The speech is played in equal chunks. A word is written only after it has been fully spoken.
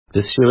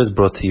This year is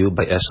brought to you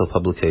by Eshel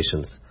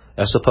Publications.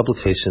 Eshel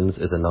Publications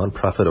is a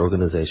non-profit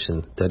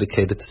organization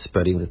dedicated to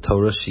spreading the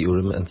Torah,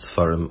 Shiurim, and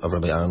Sefarim of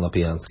Rabbi Aaron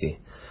Lopiansky.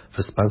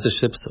 For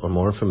sponsorships or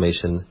more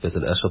information,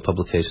 visit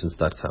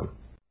eshelpublications.com.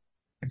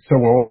 So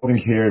we're holding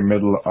here in the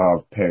middle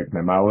of Perek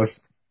Memalef,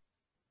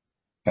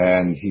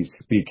 and he's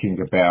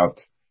speaking about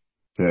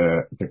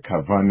the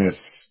kavanis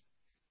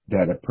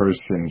that a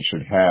person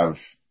should have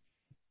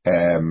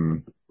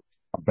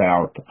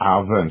about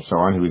Ava and so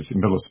on. He was in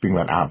the middle of speaking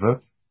about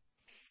Ava.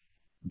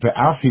 The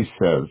Afi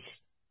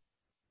says,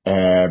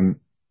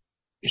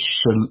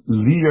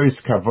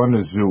 Sheliyos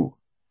kavanazu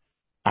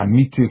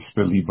amitis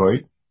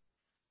beliboy,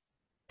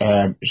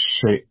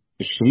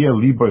 sheya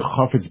liboy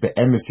chafetz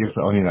beemes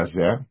yichel ani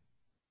nazer,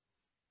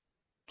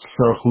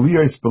 tzarch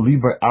liyos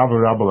beliboy Ava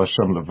rabal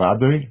Hashem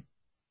levadoi,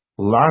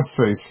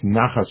 lasois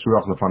nachas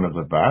ruach lefanav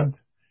levad,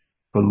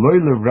 v'loy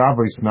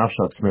lerabois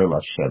nafshak smer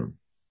Hashem.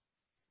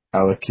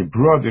 Ala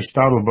kibrua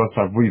d'shtadel bos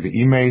avui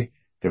ve'imei,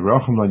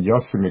 derochem lan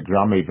yosim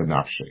migrame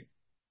v'nafshei.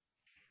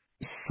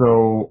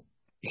 So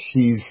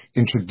he's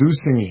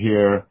introducing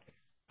here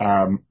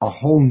a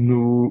whole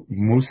new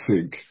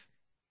musig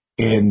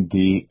in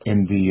the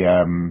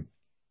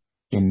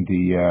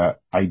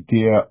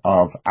idea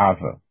of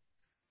Ava.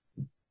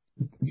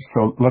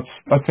 So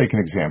let's take an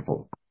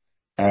example.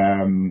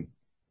 A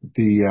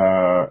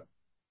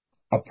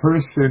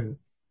person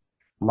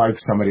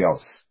likes somebody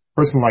else.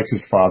 A person likes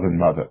his father and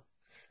mother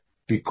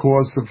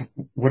because of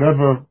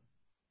whatever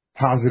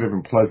positive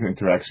and pleasant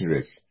interaction there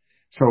is.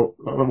 So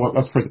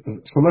let's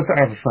say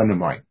I have a friend of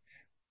mine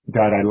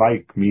that I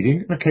like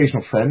meeting, an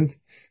occasional friend,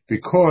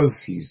 because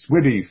he's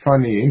witty,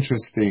 funny,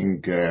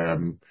 interesting,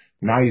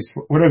 nice,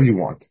 whatever you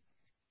want.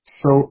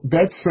 So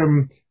that's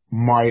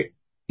my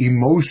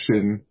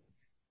emotion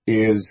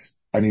is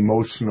an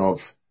emotion of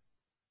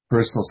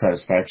personal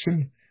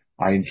satisfaction.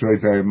 I enjoy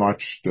very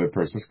much the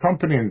person's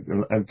company,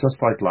 and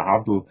just like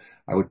Lahavdil,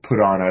 I would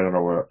put on,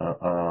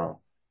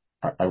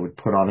 I would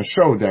put on a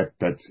show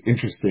that's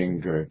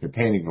interesting,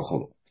 entertaining,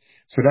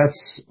 so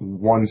that's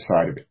one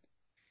side of it.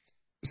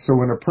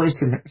 So a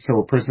person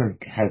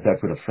has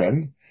that with a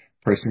friend.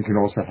 A person can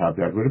also have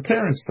that with the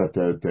parents, that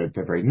they're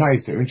very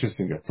nice, they're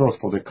interesting, they're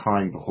thoughtful, they're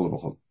kind,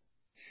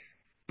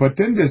 But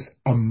then there's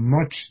a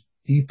much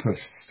deeper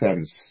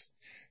sense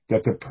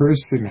that the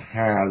person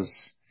has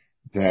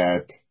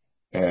that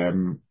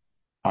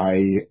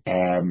I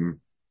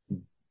am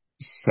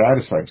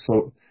satisfied.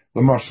 So,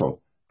 Lamashal,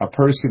 a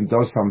person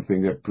does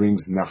something that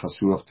brings nachas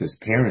ruach to his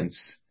parents,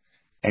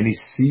 and he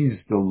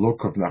sees the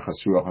look of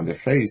nachas ruach on their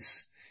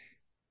face.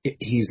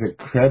 He's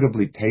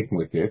incredibly taken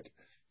with it,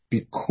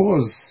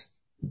 because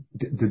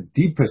the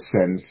deeper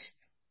sense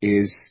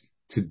is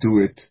to do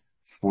it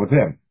for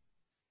them.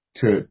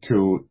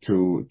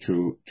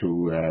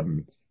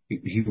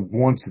 He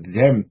wants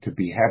them to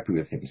be happy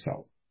with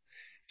himself.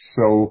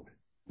 So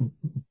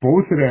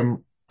both of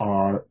them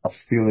are a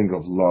feeling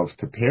of love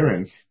to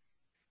parents,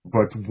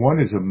 but one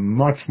is a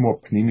much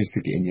more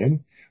pneumistic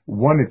Indian.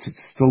 One,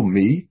 it's still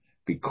me,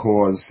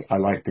 because I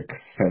like the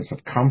sense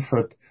of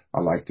comfort.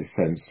 I like the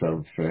sense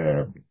of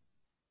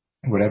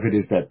whatever it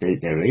is that they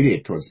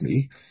radiate towards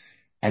me.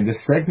 And the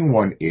second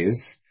one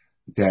is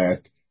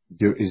that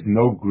there is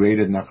no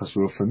greater nachas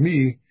ruach for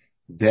me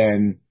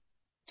than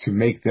to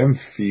make them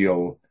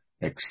feel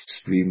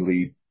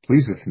extremely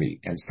pleased with me,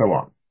 and so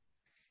on.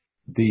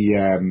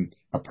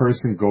 A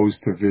person goes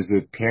to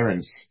visit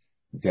parents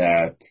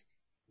that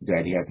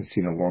he hasn't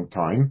seen in a long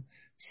time,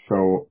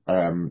 so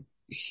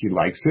he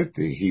likes it.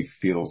 He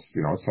feels,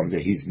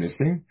 someday he's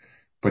missing,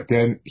 but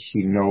then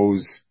he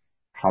knows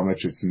how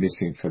much it's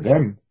missing for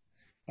them,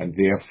 and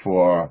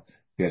therefore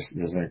there's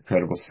an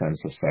incredible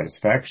sense of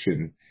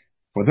satisfaction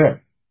for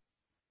them.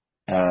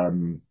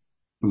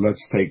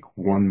 Let's take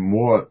one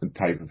more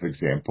type of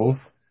example.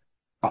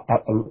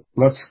 So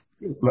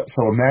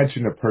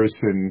imagine a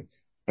person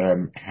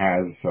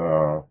has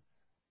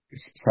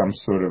some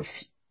sort of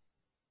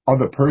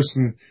other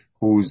person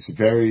who's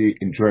very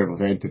enjoyable,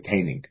 very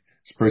entertaining.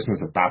 This person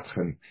is a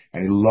batchen,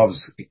 and he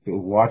loves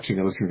watching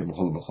and listening to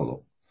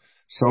B'chol.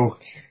 So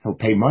he'll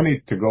pay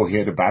money to go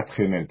hear the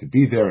batchen and to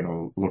be there, and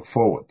he'll look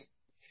forward.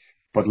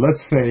 But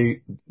let's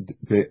say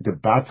the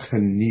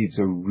batchen needs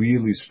a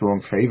really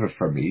strong favor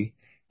from me,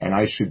 and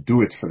I should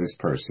do it for this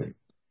person.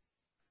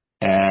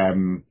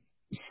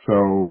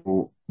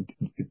 So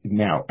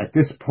now at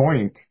this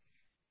point,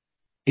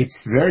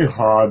 it's very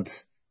hard,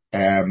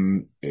 I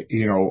mean,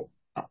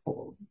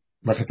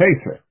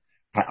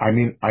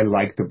 I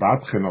like the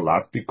Batchen a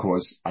lot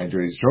because I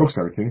enjoy his jokes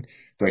and everything.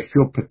 Do I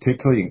feel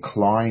particularly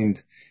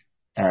inclined,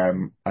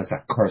 as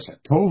a Korsa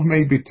Tov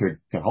maybe to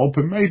help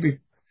him maybe?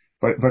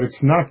 But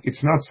it's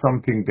not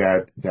something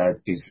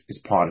that is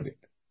part of it.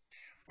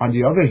 On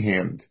the other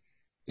hand,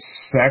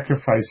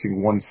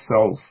 sacrificing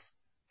oneself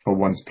for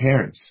one's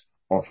parents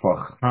or for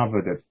a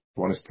chava that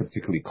one is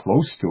particularly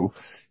close to,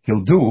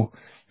 he'll do,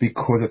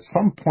 because at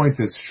some point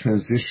it's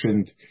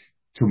transitioned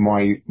to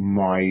my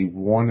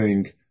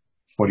wanting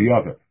for the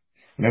other.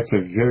 And that's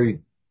a very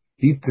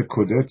deep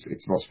nekuda.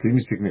 It's most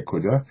primitive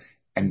nekuda,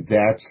 and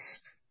that's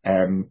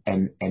And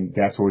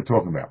that's what we're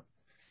talking about.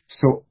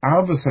 So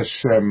Avos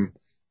Hashem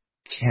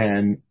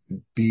can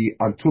be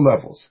on two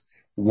levels.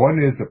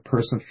 One is a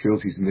person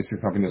feels he's missing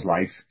something in his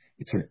life.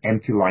 It's an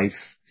empty life.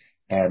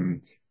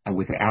 And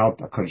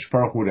without a Kadosh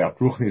Baruch Hu, without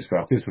Ruchnis,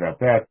 without this, without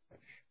that,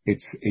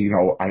 it's,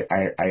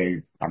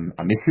 I'm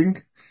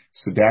missing.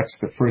 So that's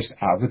the first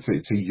Av.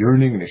 It's a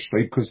yearning and a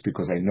shleikus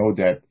because I know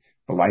that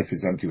the life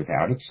is empty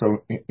without it.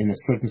 So in a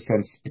certain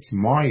sense, it's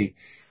my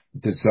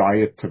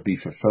desire to be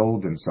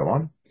fulfilled and so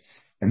on.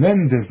 And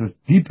then there's this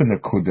deeper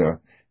nakuda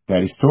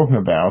that he's talking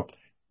about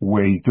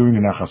where he's doing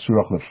an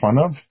achasuach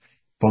lefanav.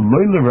 But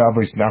loy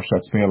leravos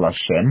nafshat me'al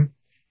Hashem.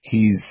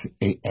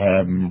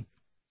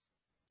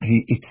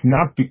 It's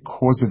not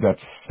because of that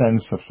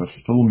sense of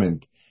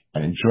fulfillment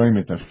and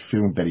enjoyment and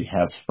feeling that he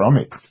has from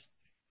it.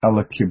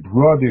 Ela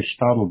kibrod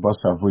ishtadel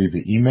bas avoy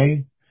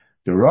ve'imei,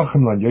 the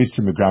rachim lan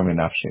yosem megram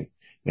nafshe.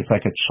 It's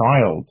like a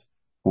child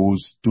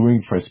who's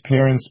doing for his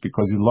parents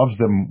because he loves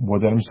them more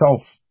than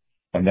himself.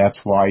 And that's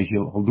why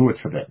he'll do it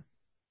for them.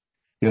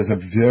 There's a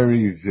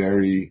very,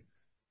 very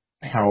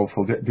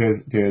powerful,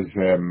 there's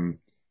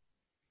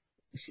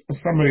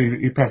somebody,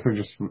 he passed away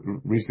just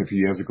recently, a few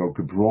years ago,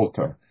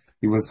 Gibraltar.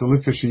 He was a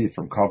Litvish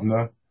from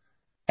Kovna,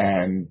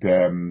 and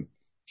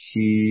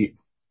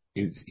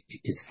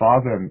his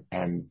father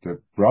and the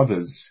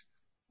brothers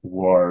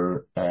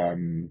were,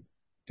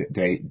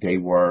 they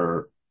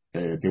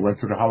went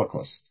through the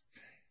Holocaust.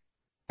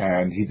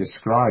 And he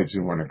describes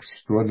in one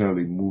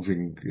extraordinarily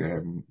moving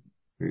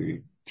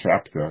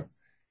chapter,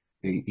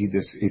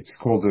 it's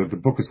called, the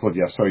book is called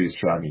Yasoy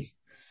Yisrani.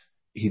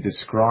 He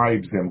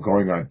describes them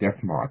going on a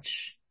death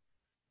march,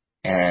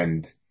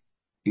 and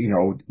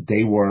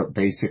they were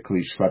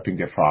basically schlepping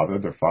their father.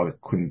 Their father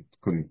couldn't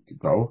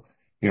go.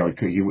 They were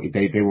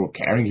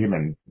carrying him,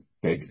 and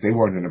they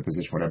weren't in a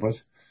position, whatever it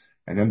was.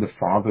 And then the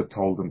father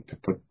told them to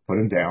put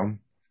him down,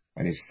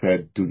 and he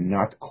said, "Do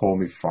not call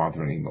me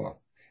father anymore.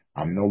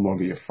 I'm no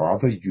longer your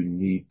father. You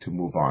need to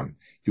move on.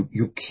 You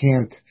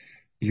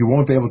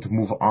won't be able to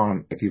move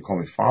on if you call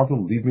me father.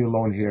 Leave me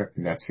alone here,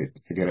 and that's it.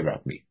 Forget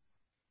about me."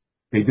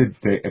 They did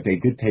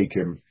take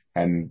him,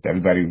 and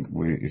everybody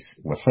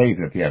was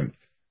saved at the end.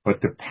 But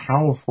the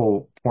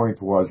powerful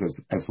point was,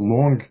 as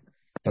long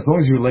as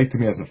you relate to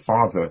me as a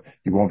father,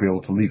 you won't be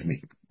able to leave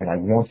me, and I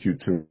want you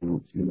to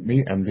leave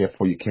me, and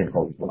therefore you can't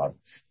call me father.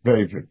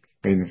 Very,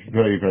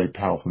 very, very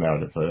powerful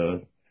narrative.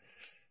 So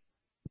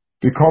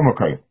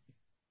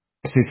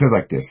he said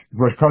like this,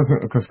 because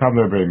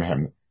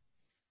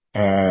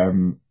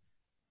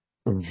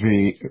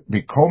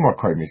the Kol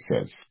he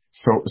says,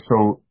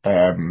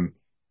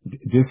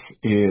 this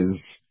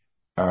is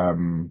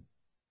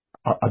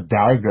a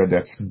dagger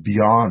that's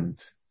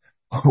beyond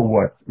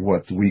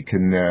what we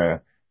can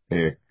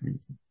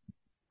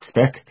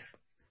expect.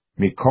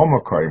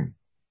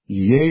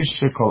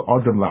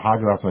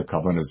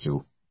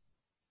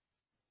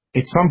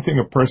 It's something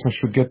a person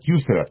should get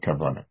used to, that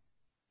kavanah.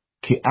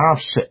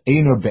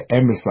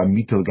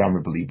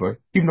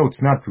 Even though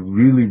it's not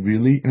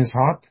really in his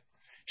heart,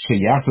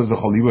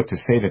 to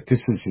say that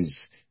this is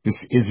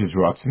his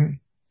ratzon.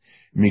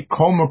 There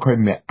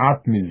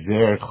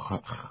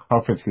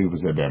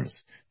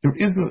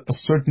is a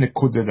certain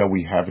nekuda that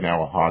we have in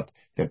our heart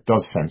that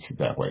does sense it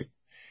that way.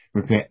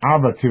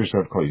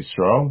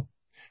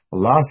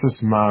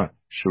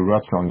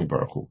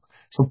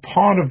 So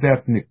part of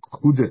that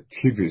nekuda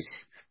tivis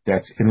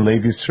that's in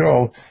Lev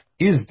Yisrael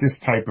is this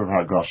type of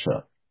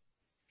hagasha.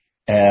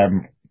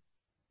 And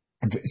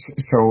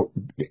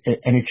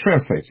he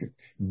translates it,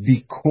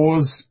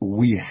 because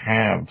we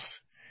have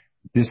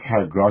this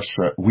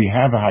hagasha, we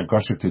have a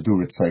hagasha to do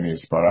Ritzonei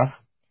Yisbarach.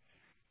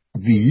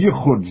 The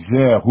yichud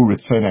zeh hu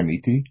Ritzonei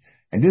Amiti,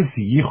 and this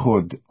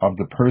yichud of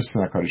the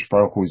person HaKadosh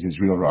Baruch Hu is his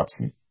real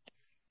ratzon.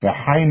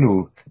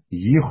 V'hainu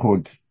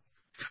yichud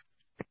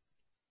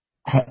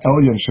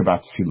ha'elyon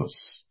shebat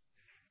silus,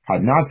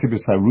 ha'nasi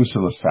b'sayrusa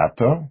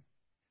l'sato,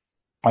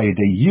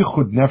 ayedei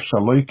yichud nefesh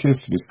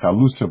aloikis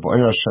v'skalusa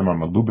b'oyer Hashem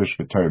ha'malubesh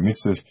v'torah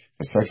mitzvahs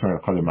v'sexon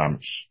v'cholim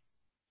mamish.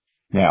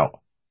 Now,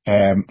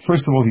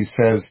 first of all, he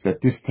says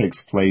that this takes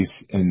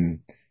place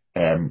in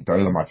the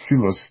Olam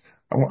Atzilus.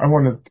 I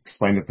want to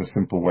explain it the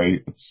simple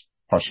way. It's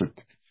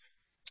pashut.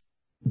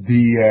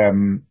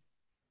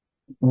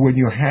 When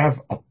you have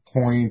a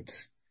point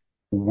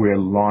where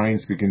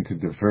lines begin to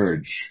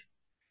diverge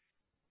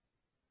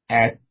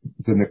at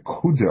the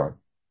Nakuda,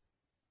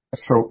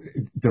 so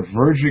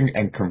diverging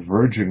and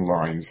converging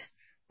lines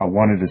are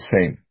one and the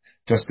same.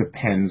 Just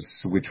depends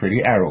which way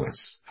the arrow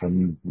is.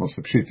 And most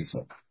of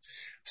it.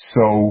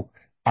 So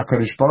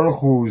HaKadosh Baruch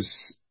Hu's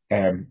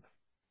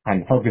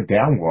Hanhaga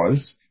down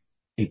was,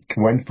 it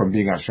went from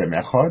being Hashem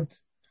Echad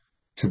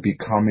to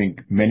becoming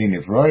many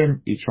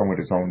Nivroim, each one with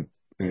his own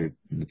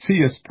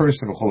Metzias,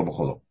 person,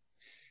 v'cholo.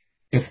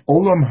 If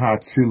Olam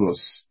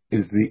HaAtzilus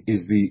is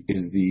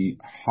the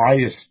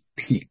highest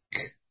peak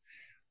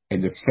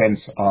in the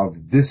sense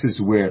of this is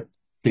where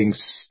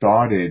things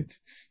started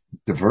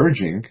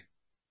diverging,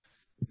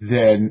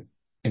 then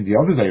in the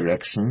other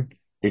direction,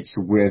 it's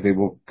where they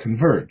will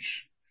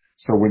converge.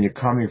 So when you're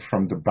coming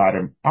from the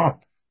bottom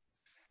up,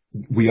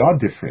 we are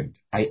different.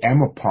 I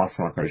am apart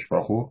from HaKadosh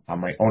Baruch Hu. I'm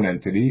my own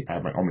entity. I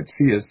have my own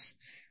metzius.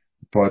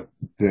 But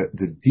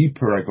the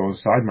deeper I go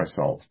inside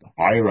myself, the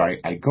higher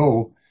I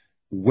go,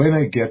 when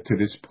I get to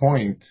this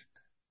point,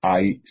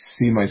 I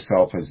see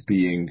myself as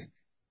being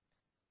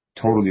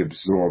totally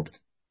absorbed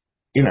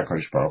in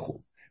HaKadosh Baruch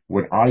Hu.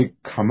 When I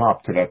come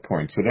up to that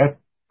point, so that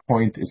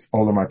point is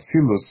Olam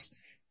Atzilus,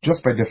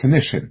 just by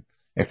definition.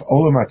 If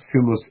Olam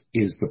Atzilus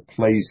is the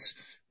place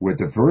where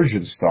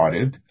divergence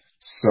started,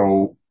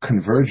 so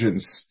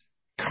convergence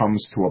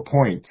comes to a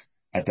point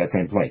at that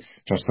same place.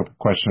 Just a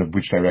question of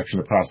which direction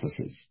the process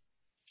is.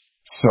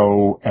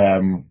 So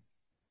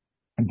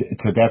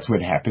that's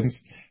what happens.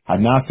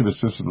 Hanasi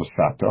v'susu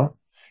l'sata,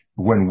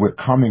 when we're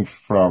coming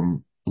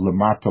from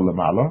lemata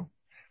lemala,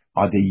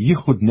 are the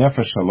yichud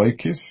nefesh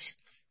aloikis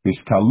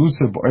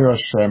v'skalusa b'oyer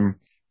Hashem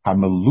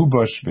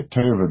hamelubash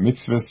v'toyer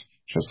v'mitzvahs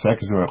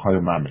shesekes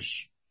v'echayim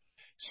mamish.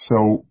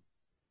 So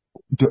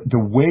the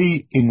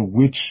way in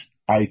which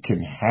I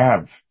can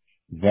have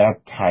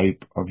that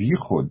type of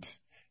yichud,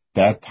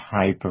 that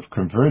type of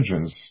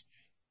convergence,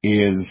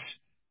 is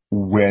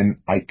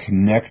when I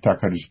connect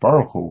HaKadosh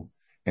Baruch Hu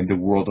in the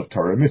world of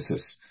Torah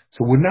mitzvahs.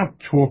 So we're not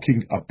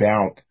talking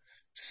about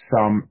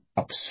some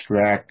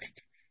abstract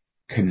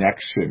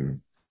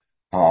connection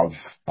of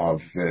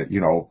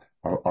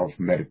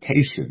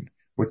meditation.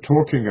 We're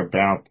talking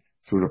about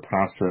through the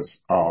process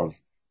of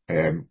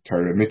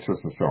Torah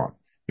mitzvahs and so on.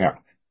 Now,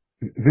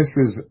 this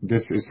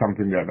is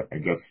something that I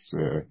guess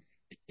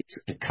it's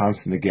a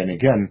constant again and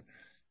again.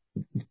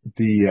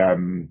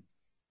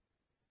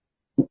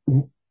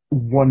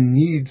 One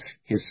needs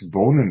his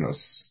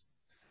bonus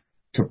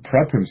to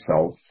prep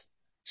himself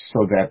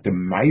so that the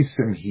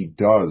meisim he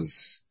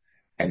does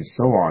and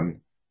so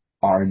on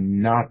are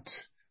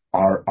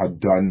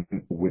done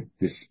with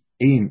this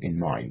aim in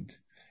mind,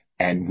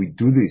 and we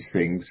do these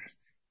things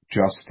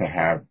just to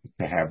have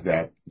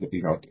that,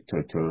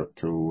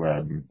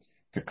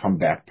 to come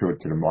back to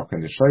the mark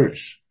and the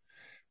shirish.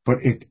 But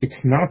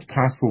it's not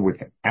possible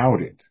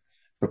without it.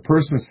 The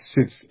person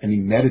sits and he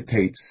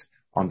meditates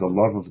on the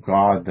love of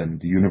God and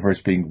the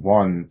universe being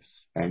one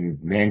and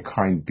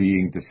mankind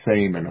being the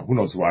same and who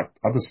knows what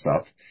other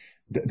stuff.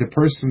 The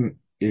person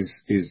is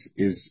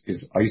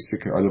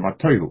Isaac or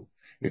Lamatoyu.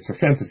 It's a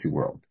fantasy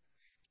world.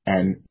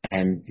 And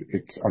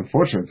it's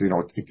unfortunate,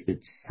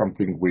 it's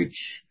something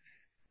which,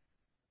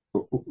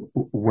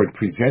 when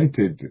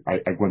presented,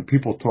 when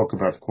people talk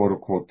about quote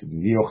unquote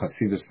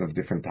neo-Hasidus of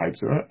different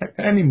types, or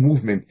any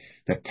movement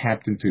that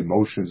tapped into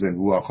emotions and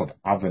ruach of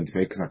Av and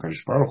Dveikus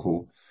HaKadosh Baruch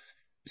Hu,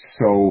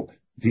 so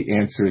the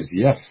answer is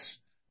yes,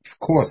 of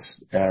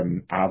course,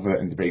 Ava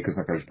and Dveikus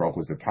HaKadosh Baruch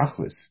Hu is the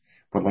Tachlis.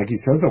 But like he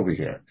says over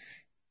here,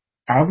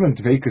 Av and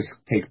Dveikus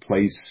take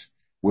place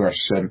where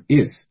Hashem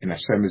is, and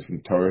Hashem is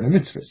in Torah and the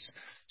mitzvahs.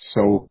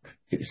 So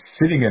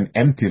sitting and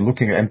empty,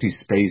 looking at empty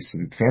space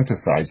and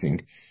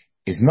fantasizing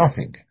is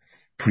nothing.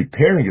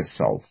 Preparing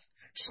yourself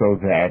so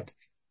that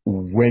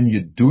when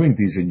you're doing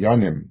these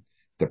inyanim,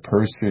 the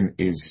person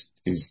is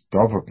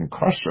dovak and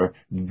kosher,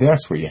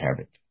 that's where you have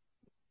it.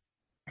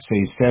 So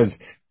he says,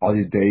 Al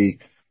yedei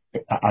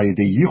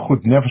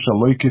yichud nefesh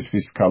aloikis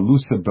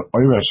v'skalusa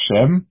be'oyer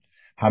Hashem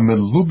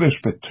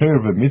hamelubesh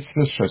be'torah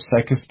v'mitzvahs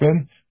shesekes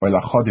ben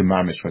v'lachodim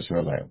mamish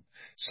v'sv'eleil.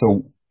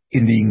 So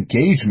in the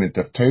engagement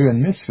of Torah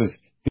and mitzvahs,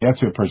 that's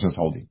what a person is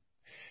holding.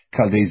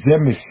 Kadezeh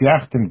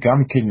misyachten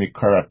gamkin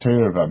mikar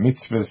Torah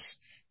v'mitzvahs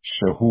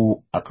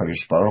shehu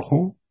HaKadosh Baruch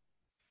Hu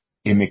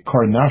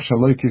imikar nafsh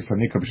aloikis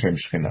hanika b'shem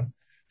shchina.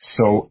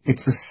 So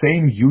it's the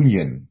same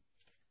union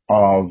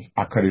of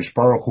HaKadosh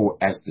Baruch Hu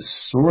as the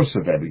source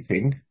of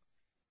everything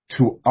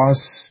to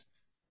us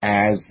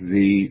as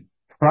the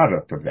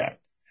product of that.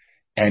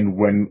 And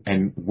when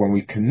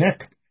we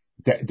connect,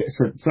 so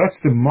that's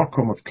the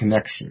makom of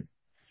connection.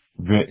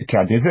 So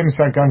since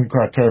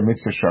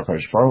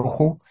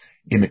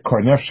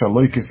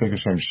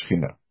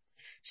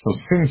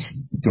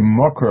the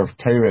makor of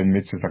Torah and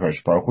mitzvahs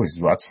HaKadosh Baruch Hu is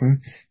Ratzon,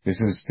 this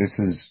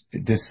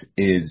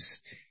is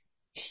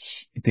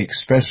the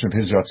expression of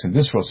his Ratzon in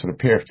this world. So the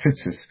pair of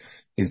tzitzis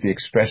is the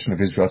expression of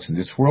his Ratzon in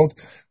this world.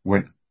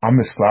 When I'm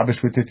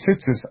established with the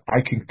tzitzis,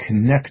 I can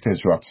connect to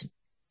his Ratzon.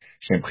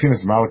 So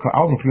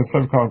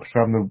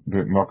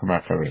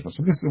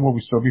this is what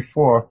we saw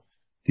before.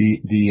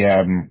 The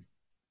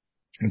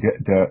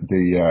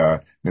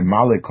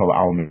Malik Kol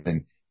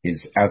Almin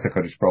is as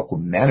HaKadosh Baruch Hu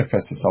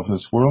manifests himself in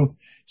this world.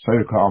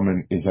 Soyer Kol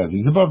Almin is as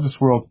he's above this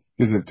world.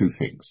 These are two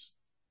things.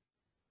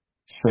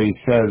 So he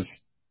says,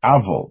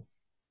 Avol,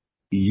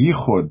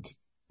 Yichud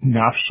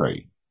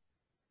Nafshay,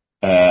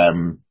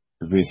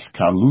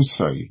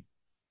 Viskalusay,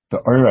 the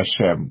Or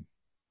Hashem,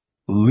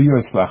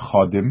 Lios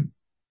Lachodim.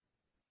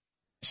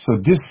 So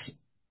this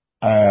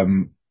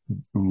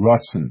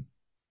Ratzon,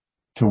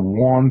 to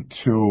want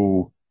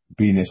to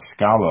be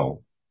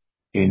niskalel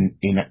in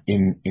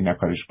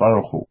HaKadosh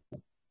Baruch Hu.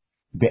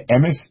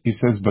 Be'emes, he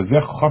says,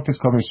 Bazeh chofetz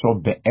kol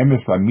yisrael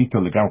be'emes lamita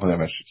legam kol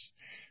nefeshes.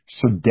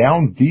 So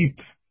down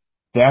deep,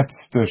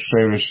 that's the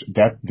sherish,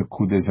 that the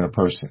kuda is in a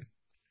person.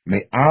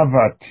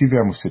 Me'ava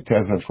tivya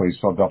musiteza for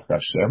Yisrael daf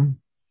Hashem,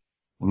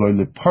 So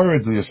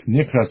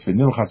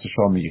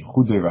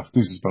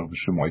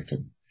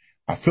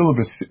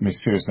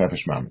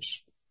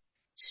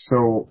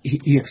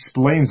he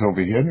explains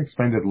over here, and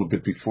explained it a little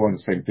bit before on the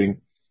same thing.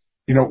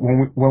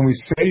 When we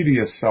say to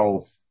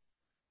yourself,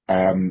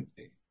 even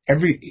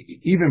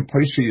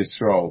Pesha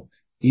Yisrael,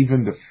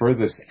 even the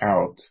furthest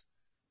out,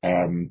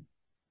 are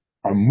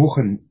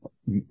muchen,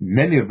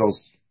 many of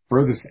those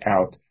furthest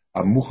out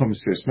are muchen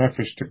Mesiras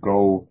Nefesh to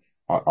go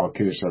al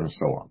Kiddush and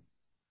so on.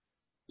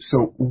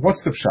 So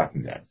what's the pshat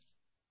in that?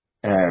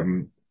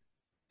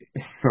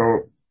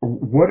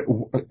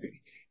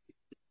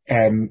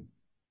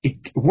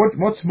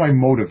 What's my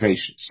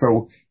motivation?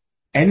 So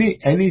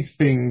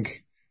anything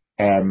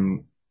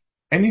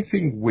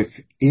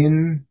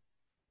within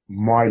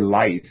my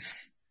life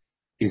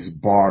is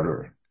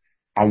barter.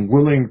 I'm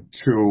willing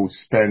to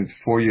spend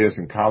 4 years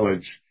in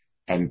college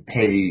and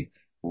pay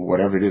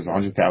whatever it is,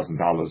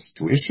 $100,000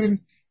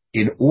 tuition,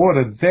 in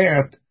order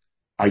that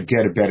I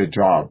get a better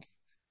job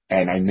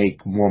and I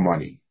make more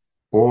money,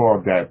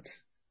 or that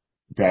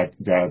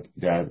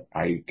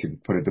I can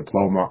put a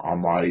diploma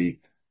on my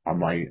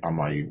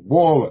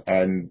wall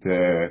and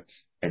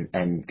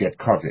get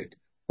covered,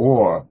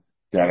 or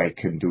that I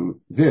can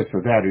do this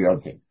or that or the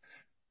other thing.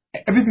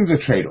 Everything's a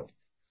trade-off.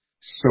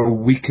 So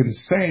we can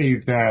say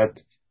that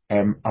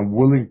I'm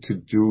willing to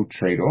do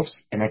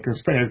trade-offs, and I can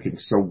explain everything.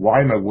 So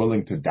why am I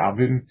willing to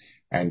daven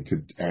and to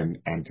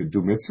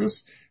do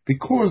mitzvahs?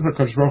 Because the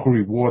Kadosh Baruch Hu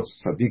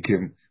rewards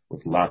tzaddikim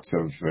with lots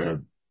of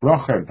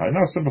bracha and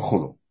parnasa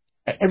v'chulu.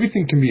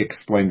 Everything can be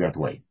explained that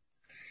way.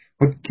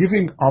 But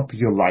giving up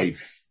your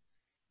life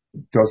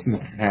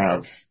doesn't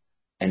have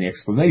any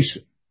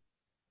explanation.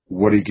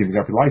 What are you giving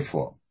up your life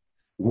for?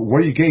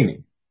 What are you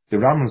gaining? The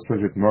Rambam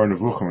says it more in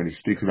Nevuchim when he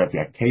speaks about the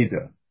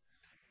Akedah.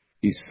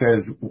 He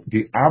says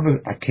the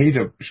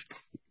Akedah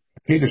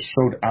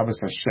showed Avos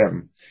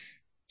Hashem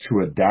to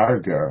a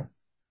darga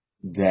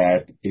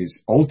that is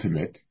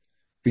ultimate,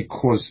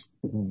 because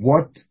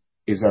what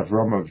is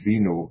Avraham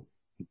Avinu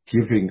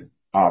giving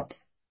up?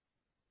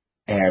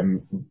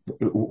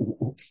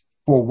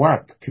 For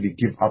what could he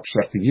give up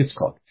Shech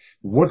Yitzchak?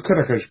 What could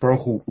HaKadosh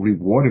Baruch Hu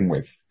reward him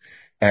with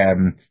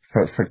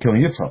for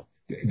killing Yitzchak?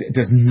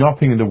 There's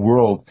nothing in the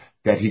world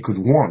that he could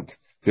want.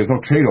 There's no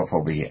trade-off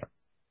over here.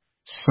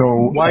 So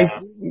why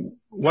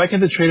can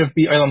the trade-off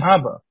be Olam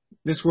Haba?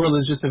 This world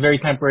is just a very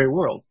temporary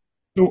world.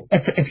 So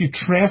if you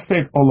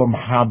translate Olam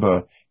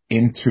Haba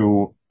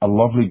into a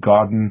lovely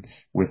garden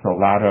with a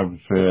lot of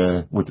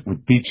with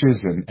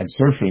beaches and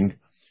surfing,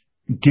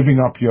 giving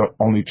up your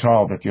only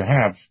child that you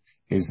have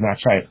is not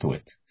shaykh to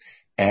it.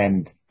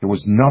 And there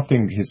was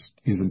nothing, his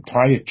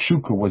entire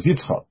tshuka was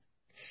Yitzchak.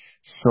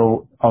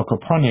 So Al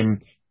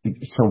Kapanim,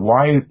 so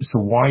why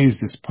is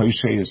this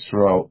Pesha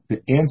Yisrael?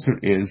 The answer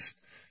is,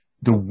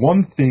 the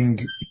one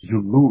thing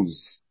you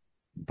lose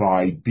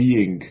by not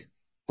being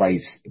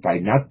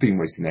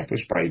Moshe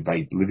Nefesh,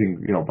 by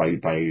living,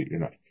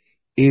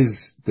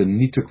 is the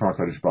Nituk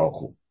HaKadosh Baruch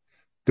Hu.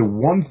 The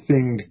one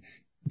thing,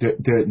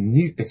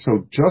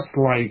 so just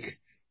like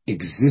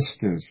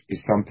existence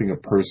is something a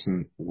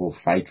person will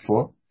fight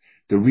for,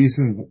 the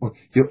reason,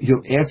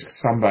 you'll ask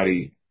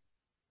somebody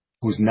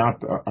who's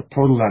not a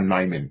total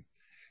non-Maimin,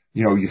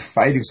 you're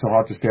fighting so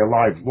hard to stay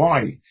alive.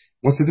 Why?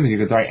 What's the difference?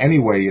 You're going to die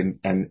anyway,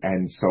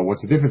 and so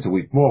what's the difference? A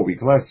week more, a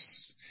week less,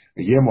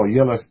 a year more, a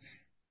year less.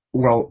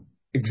 Well,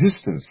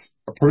 existence,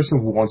 a person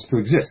who wants to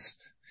exist.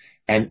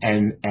 And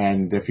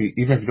even if he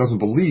doesn't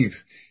believe,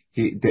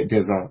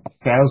 there's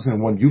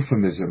 1,001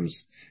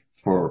 euphemisms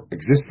for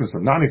existence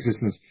or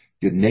non-existence.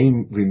 Your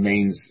name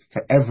remains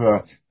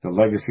forever, the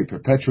legacy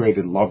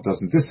perpetuated, love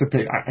doesn't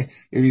dissipate.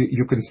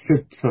 You can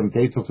sit from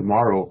day till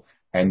tomorrow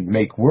and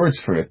make words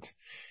for it.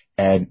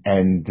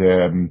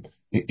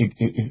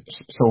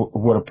 So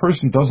what a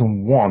person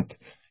doesn't want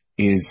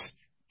is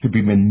to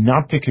be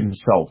monotic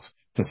himself,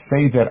 to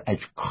say that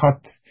I've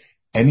cut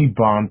any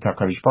bond to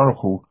HaKadosh Baruch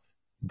Hu,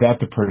 that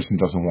the person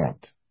doesn't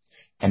want.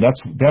 And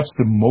that's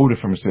the motive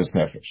for Mesiras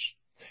Nefesh.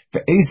 The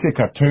Eisek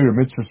HaTorah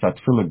Mitzvahs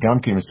VaTfilah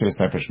Gamke Mesiras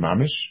Nefesh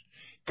Mamish,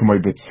 K'moi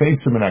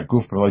B'Tseisem En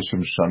HaGuf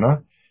B'Leishim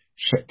Shana,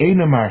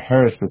 She'ena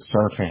Marheres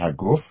B'Tzarchei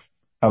HaGuf,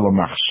 Elo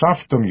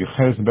Machshavtom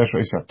Yucheres B'Esho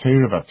Eisek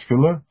HaTorah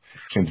VaTfilah,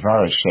 Shem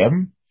Dvar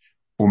Hashem,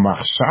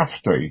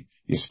 Umachshavtoi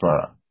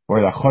Yispara, or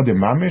Lachode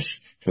Mamish,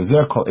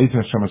 Shazer Kol Eisek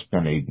Hashem Es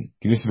B'Gan Eden.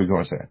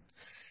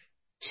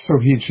 So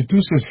he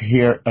introduces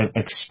here an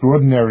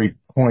extraordinary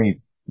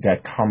point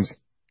that comes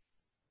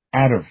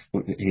out of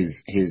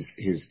his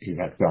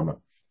Akdama.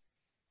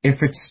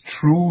 If it's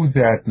true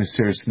that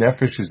Mesiras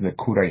Nefesh is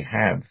Nekud I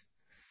have,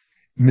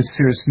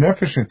 Mesiras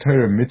Nefesh in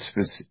Torah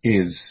Mitzvahs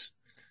is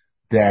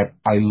that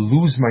I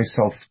lose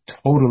myself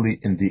totally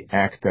in the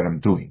act that I'm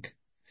doing.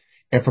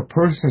 If a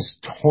person is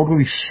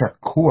totally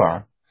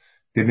shakua,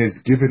 then he's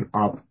given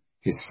up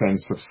his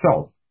sense of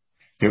self.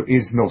 There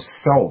is no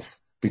self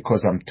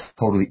because I'm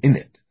totally in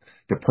it.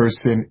 The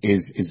person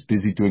is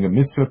busy doing a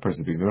mitzvah,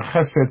 person is busy doing a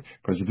chesed,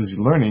 person is busy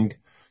learning.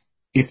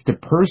 If the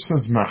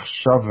person's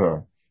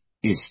machshava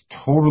is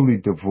totally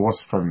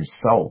divorced from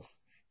himself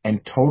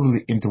and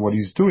totally into what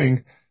he's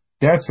doing,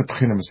 That's a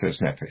B'china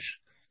Mesiris Nefesh.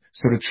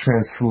 So the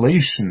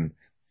translation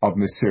of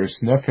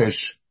Mesiris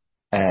Nefesh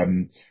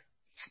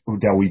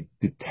that we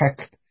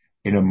detect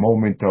in a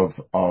moment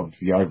of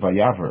Yar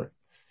Vayaver,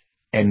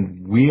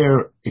 and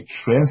where it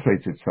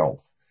translates itself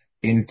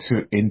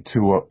into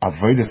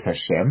Avodas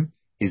Hashem,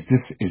 is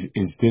this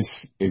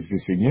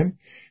Inyan.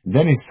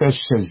 Then he says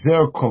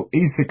Shazer Kol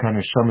Isik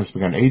HaNeshamas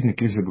B'Gan Eden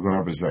Kizer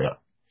B'Gan Abazayah.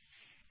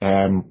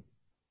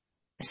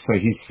 So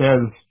he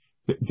says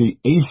the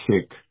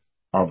ASIC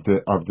of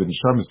the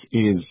neshamas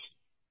is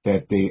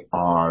that they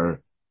are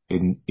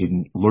in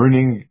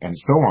learning and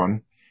so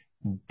on.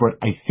 But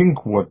I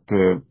think what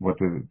the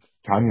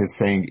Tanya is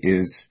saying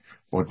is,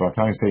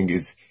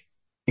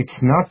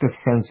 it's not the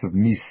sense of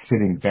me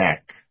sitting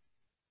back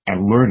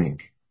and learning.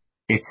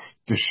 It's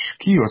the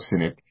shkios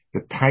in it,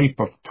 the type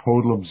of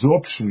total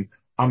absorption.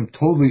 I'm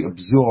totally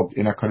absorbed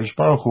in HaKadosh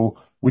Baruch Hu,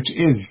 which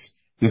is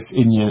this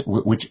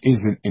which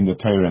is in the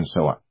Torah and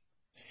so on.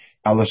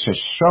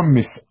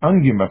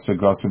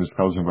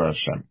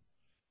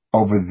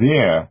 Over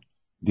there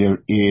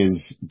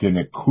is the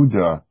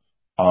nekuda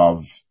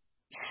of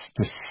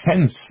the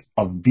sense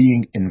of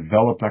being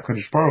enveloped by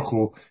Kadosh Baruch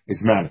Hu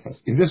is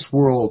manifest. In this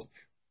world,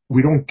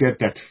 we don't get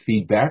that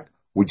feedback.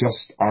 We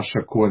just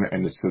ashakun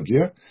and the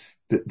sugya.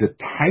 The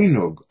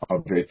tainug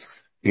of it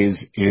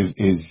is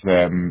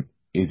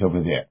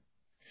over there.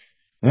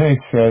 Then he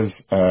says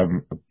a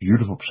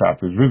beautiful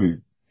pshat. It's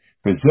really.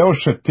 The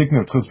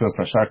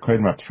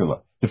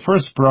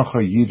first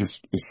bracha Yid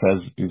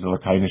says is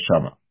Alakai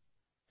Neshama.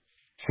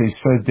 So he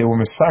says they were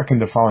misak in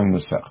the following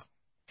nusach.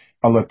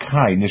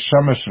 Alakai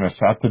Neshama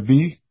shenasata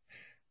bi,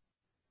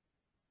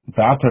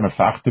 v'ata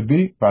nefachta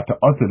bi, v'ata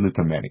azid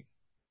litameni.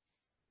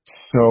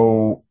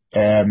 So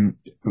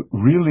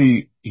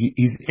really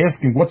he's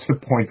asking what's the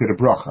point of the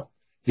bracha?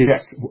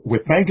 Yes,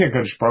 we're thanking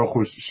HaKadosh Baruch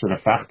Hu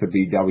shenafachta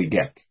bi that we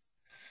get.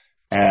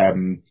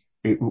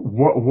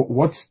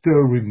 What's the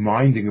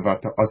reminding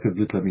about the Asad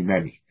Litla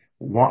Mimeni?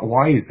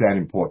 Why is that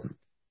important?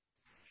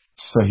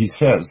 So he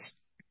says,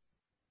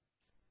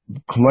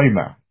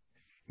 Kloima,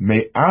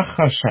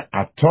 me'acha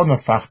she'ato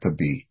nafachta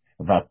bi,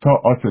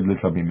 v'ato Asad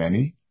Litla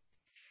Mimeni,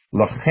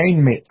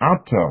 lachein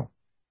me'ato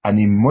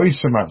ani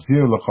moishe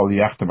machzir l'chol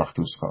yachta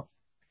machtuscha.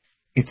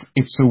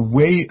 It's a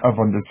way of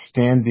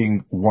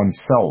understanding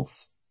oneself,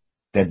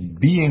 that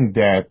being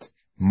that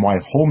my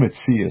whole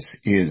metzius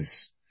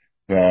is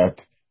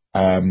that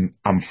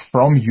I'm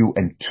from you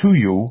and to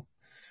you,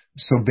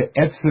 so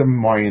be'etzem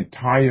my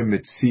entire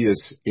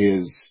metzius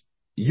is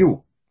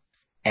you.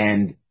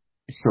 And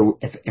so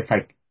if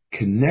I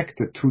connect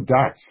the two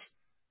dots,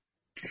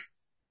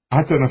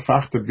 ata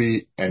nafachta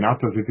bi and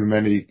ata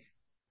zitumeni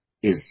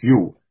is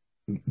you.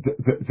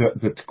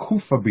 The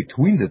tkufa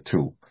between the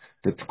two,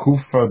 the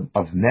tkufa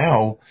of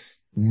now,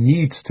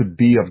 needs to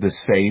be of the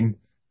same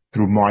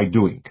through my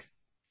doing.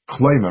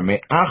 Kloima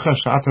me'acha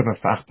she'ata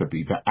nafachta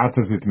bi ve'ata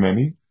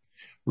zitumeni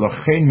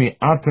lachein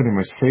me'ata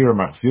nimeseir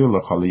machzir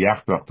l'chol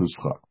yachta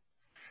machtuscha.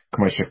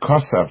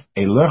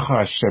 Elecha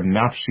Hashem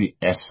nafshi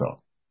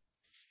eso.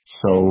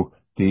 So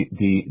the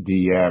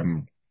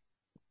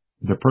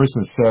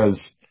person says,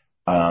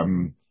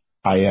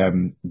 I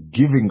am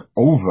giving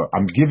over.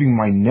 I'm giving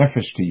my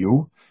nefesh to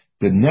you.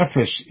 The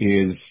nefesh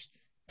is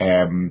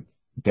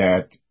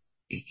that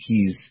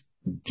he's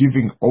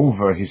giving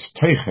over his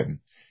teichen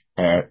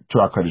to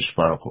HaKadosh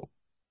Baruch Hu.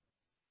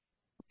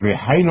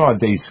 V'hainu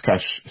adei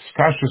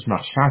skashus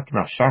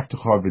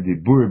machshavtecha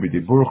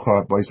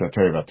v'diburcha bois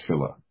ha'torah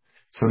v'tfilah.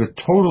 So the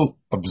total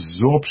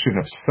absorption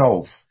of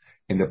self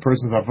in the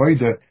person's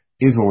avodah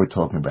is what we're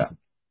talking about.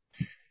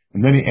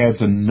 And then he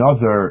adds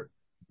another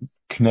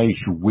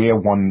kneish where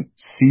one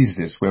sees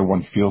this, where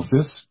one feels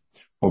this.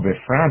 When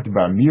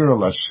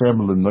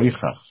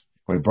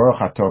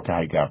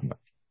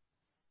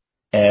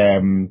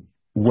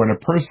a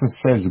person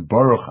says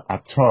Baruch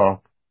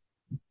Atah,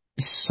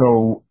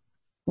 so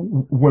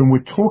when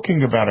we're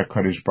talking about a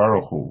Kadosh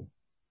Baruch Hu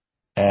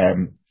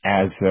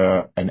as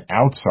an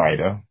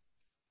outsider,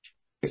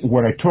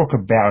 when I talk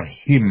about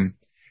him,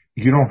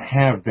 you don't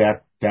have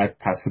that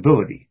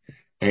possibility.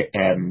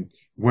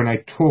 When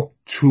I talk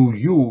to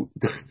you,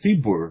 the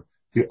chibur,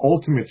 the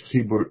ultimate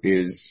chibur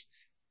is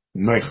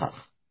noichach,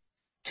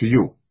 to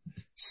you.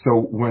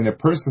 So when a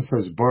person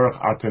says Baruch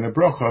Atah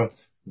Nebracha,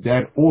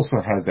 that also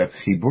has that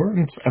chibur, and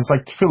it's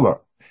like tefillah,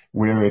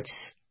 where it's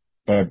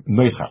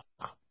noichach.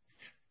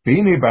 So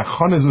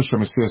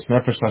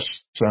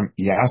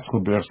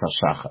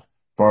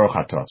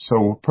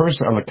a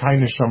person, Alakai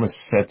Neshama,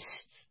 sets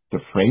the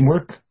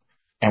framework,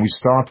 and we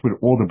start with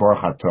all the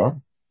Baruch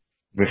Atah.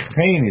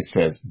 V'chein, he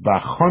says,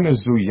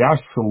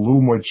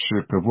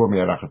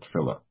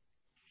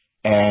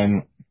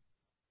 and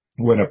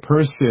when a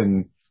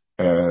person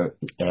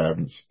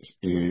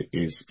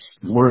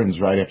learns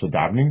right after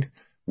davening,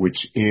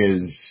 which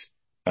is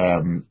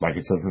like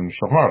it says in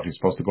Shulchan, he's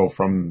supposed to go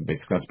from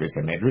basic class base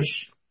and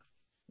medrash.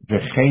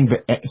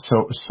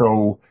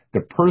 So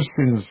the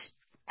person's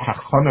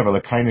hachana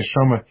v'lekay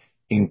neshama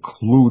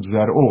includes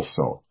that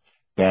also,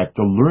 that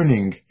the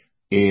learning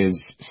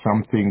is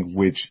something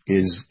which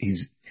is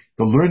the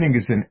The learning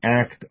is an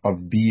act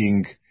of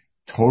being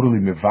totally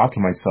mevatel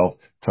myself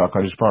to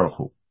HaKadosh Baruch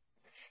Hu.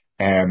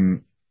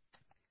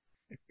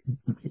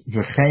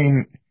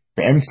 V'chein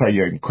be'emtza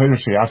yom kodim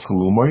sheyaschel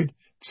lumoid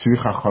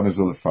tzrich hachana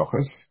zu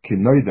lefachos ki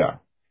noida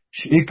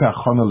she'ika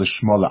hachana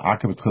l'shma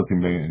la'akev b'tchilzim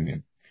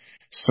be'inyanim.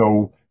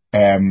 So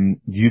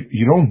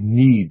you don't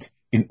need,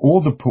 in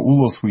all the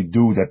pa'ulos we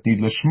do that need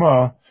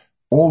lishma,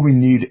 all we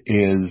need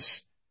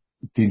is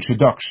the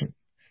introduction.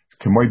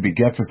 K'moy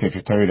beget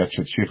v'sefer Torah that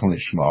should shichin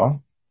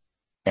lishma.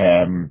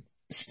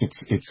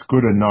 It's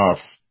good enough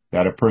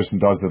that a person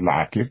does it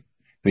la'akev.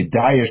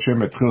 V'day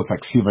yashem etchilas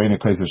haksiva ina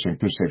kaiser shem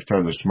tu sefer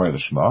Torah lishma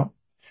lishma.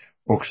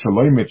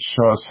 Ukshaloi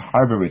mitshas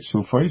harbe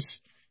ritzufos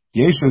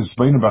yesh es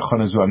beinu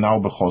b'chana zu anal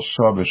b'chol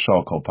shah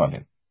v'shal kol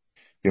panim.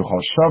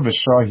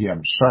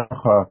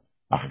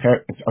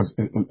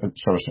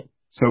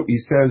 So he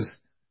says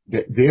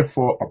that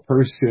therefore a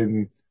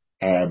person,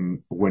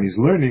 when he's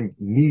learning,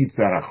 needs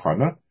that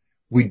achana.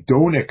 We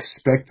don't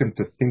expect him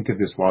to think of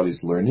this while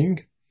he's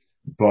learning,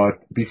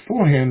 but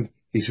beforehand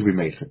he should be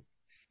making.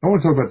 I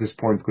want to talk about this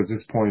point because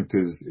this point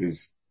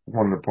is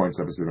one of the points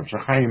obviously Rav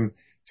Chaim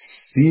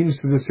seems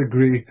to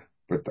disagree,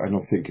 but I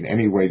don't think in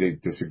any way they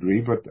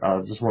disagree. But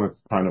I just want to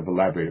kind of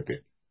elaborate a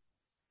bit.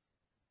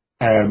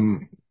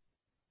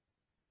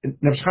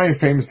 Rav Chaim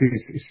famously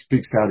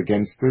speaks out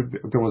against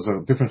it. There was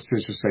a different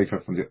sefer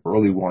from the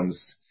early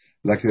ones,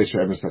 like the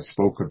Emes that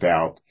spoke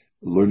about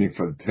learning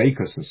for the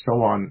Dveikus and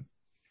so on.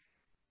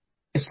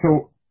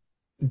 So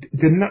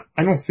they're not,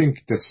 I don't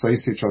think they're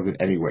slaves to each other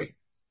in any way.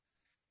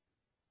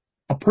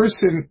 A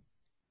person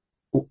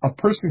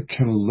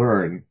can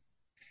learn.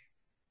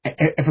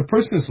 If a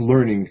person is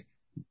learning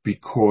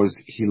because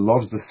he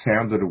loves the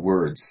sound of the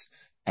words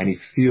and he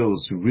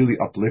feels really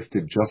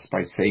uplifted just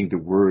by saying the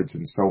words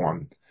and so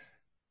on,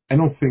 I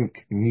don't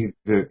think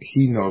neither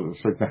he nor the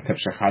certain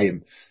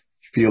Chaim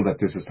feel that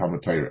this is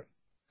Talmud Torah.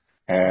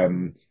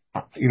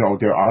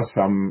 There are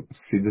some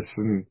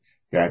citizens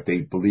that they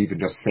believe in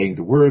just saying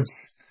the words.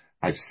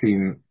 I've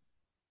seen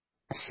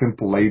a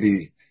simple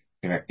lady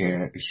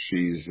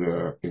she's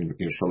in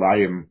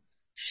Shalayim.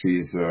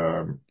 She's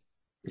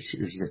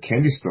a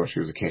candy store. She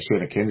was a cashier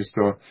in a candy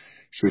store.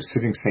 She was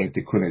sitting saying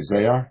Tikkun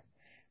Ezayah.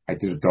 I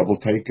did a double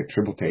take, a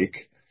triple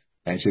take,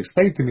 and she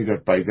explained to me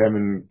that by them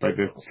and by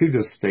the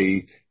Chassidus,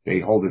 they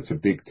hold it's a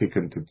big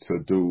tikkun to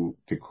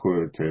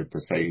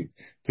say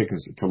tikkun,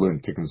 to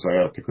learn Tikkun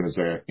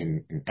Zayah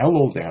in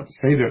Elul. They have to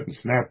say that and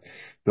snap.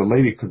 The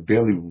lady could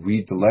barely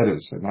read the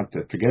letters, and not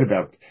to forget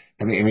about.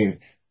 I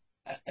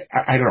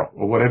don't know,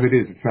 or whatever it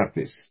is. It's not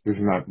this. This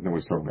is not what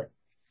we're talking about.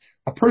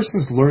 A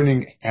person's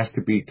learning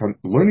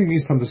learning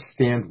means to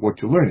understand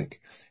what you're learning,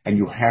 and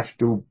you have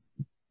to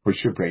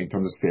push your brain to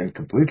understand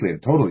completely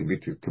and totally, be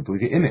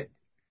completely in it.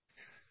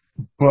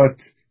 But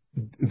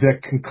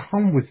that can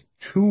come with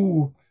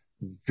two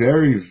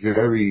very,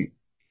 very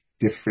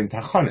different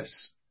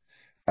hachanas.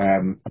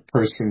 A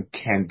person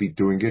can be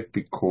doing it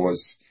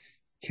because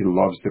he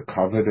loves the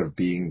covet of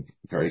being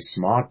very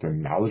smart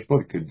and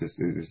knowledgeable.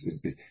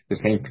 The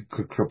same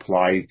could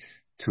apply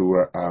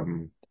to a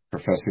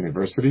professor in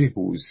university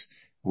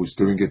who's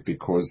doing it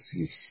because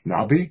he's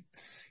snobby.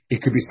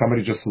 It could be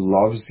somebody just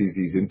loves,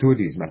 he's into it,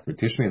 he's a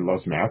mathematician, he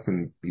loves math,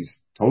 and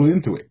he's totally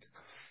into it.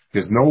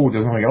 There's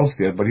nothing else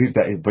there, but he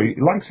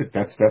likes it.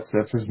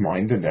 That's his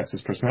mind and that's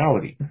his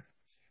personality.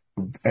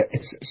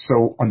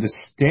 So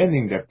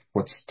understanding that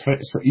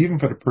so even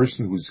for the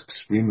person who's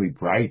extremely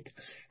bright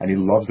and he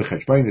loves the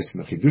cheshbonis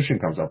and the chidushim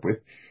comes up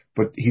with,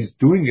 but he's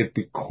doing it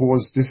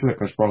because this is a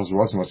kashbaros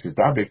was his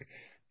dabik.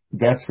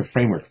 That's the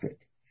framework for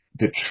it.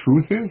 The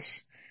truth is,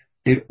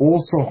 it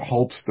also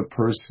helps the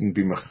person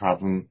be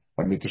mechavan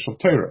by mitashal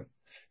Torah.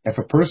 If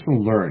a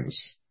person learns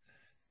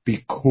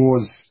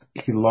because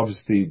he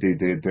loves the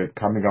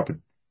coming up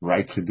with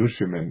right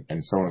chidushim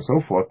and so on and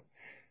so forth,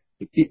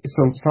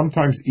 so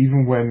sometimes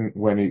even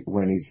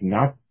when he's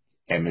not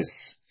emes,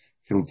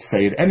 he'll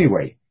say it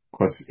anyway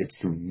because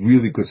it's a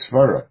really good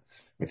svara.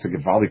 It's a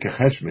gevaldik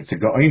cheshm. It's a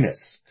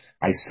ga'onis.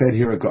 I said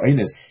here a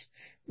ga'onis.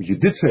 You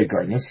did say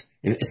ga'onis.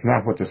 It's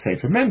not what the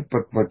sefer meant,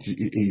 but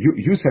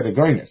you said a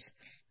ga'onis.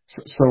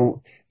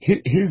 So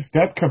his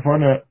that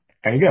kavana,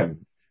 and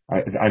again,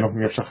 I don't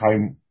think Rav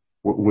Chaim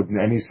would in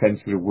any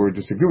sense of the word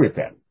disagree with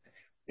that.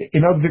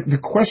 The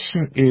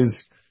question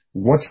is,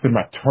 what's the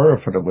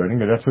matorah for the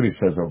learning? And that's what he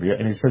says over here.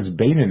 And he says,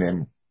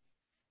 Beinanim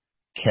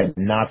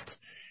cannot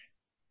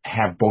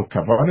have both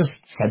kavanas.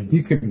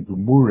 Tzaddik and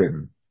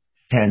Gemurim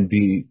can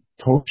be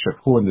tot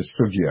shakur in the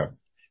sugya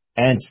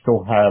and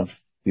still have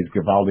these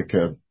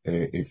gewaldige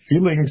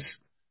feelings.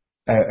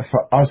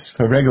 For us,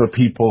 for regular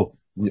people,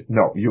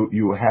 no,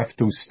 you have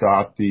to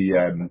start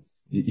you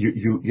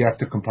have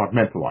to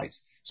compartmentalize.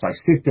 So I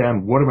sit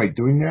down, what am I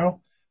doing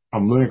now?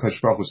 I'm learning Kadosh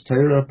Baruch Hu's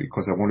Torah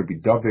because I want to be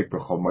davik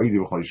b'chol ma'idi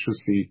b'chol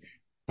yishusi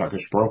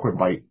Kadosh Baruch Hu.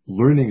 By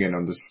learning and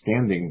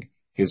understanding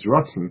His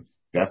ratzon,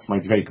 that's my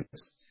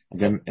dveikus.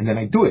 And then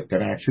I do it.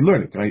 Then I actually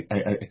learn it. And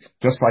I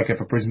just like if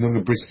a person doing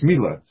a bris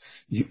milah,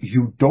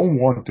 you don't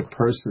want the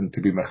person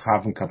to be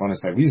mechavan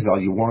kavanas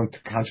arizal. You want to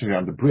concentrate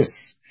on the bris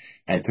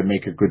and to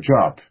make a good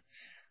job.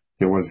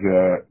 there was,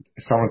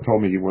 someone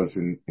told me he was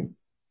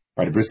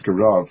by the Brisker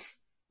Rav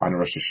on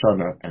Rosh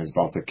Hashanah and his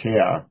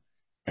Baltakea,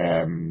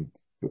 I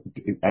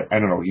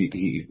don't know, he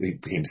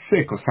became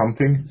sick or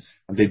something,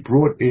 and they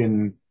brought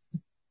in,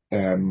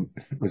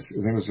 his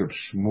name was Reb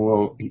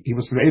Shmuel, he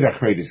was from Eidach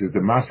Redis, he was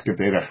the master of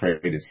Eidach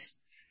Redis,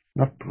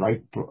 not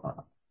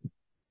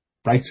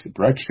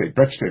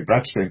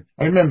Breitstein.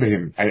 I remember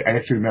him. I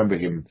actually remember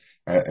him.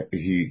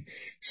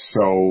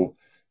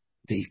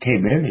 He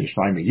came in, he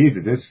Shlomo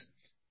Yid this,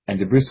 and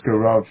the Brisker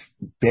Rav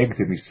begged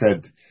him. He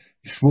said,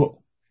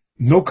 "Shmuel,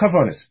 no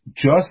kavanas,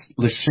 just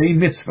l'shem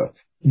mitzvah,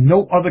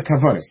 no other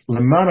kavanas.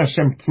 L'man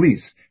Hashem,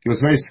 please." He was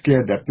very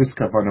scared that this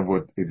kavana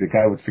the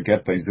guy would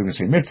forget that he's doing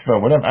l'shem mitzvah,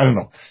 whatever. I don't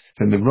know.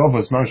 So the Rav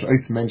was Marash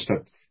Ois mentioned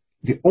that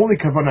the only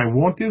kavana I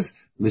want is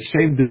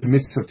l'shem the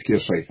mitzvah tkir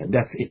shayfa, and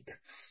that's it.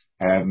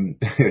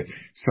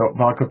 So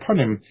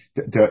Valkaponim,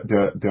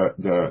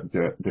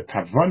 the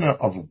kavana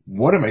of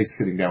what am I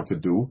sitting down to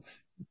do,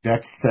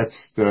 that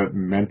sets the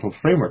mental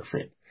framework for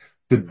it.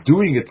 The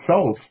doing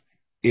itself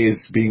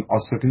is being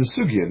asuk in the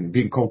sugya and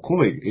being called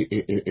kuli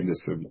in the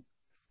sugya.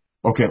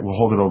 Okay, we'll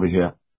hold it over here.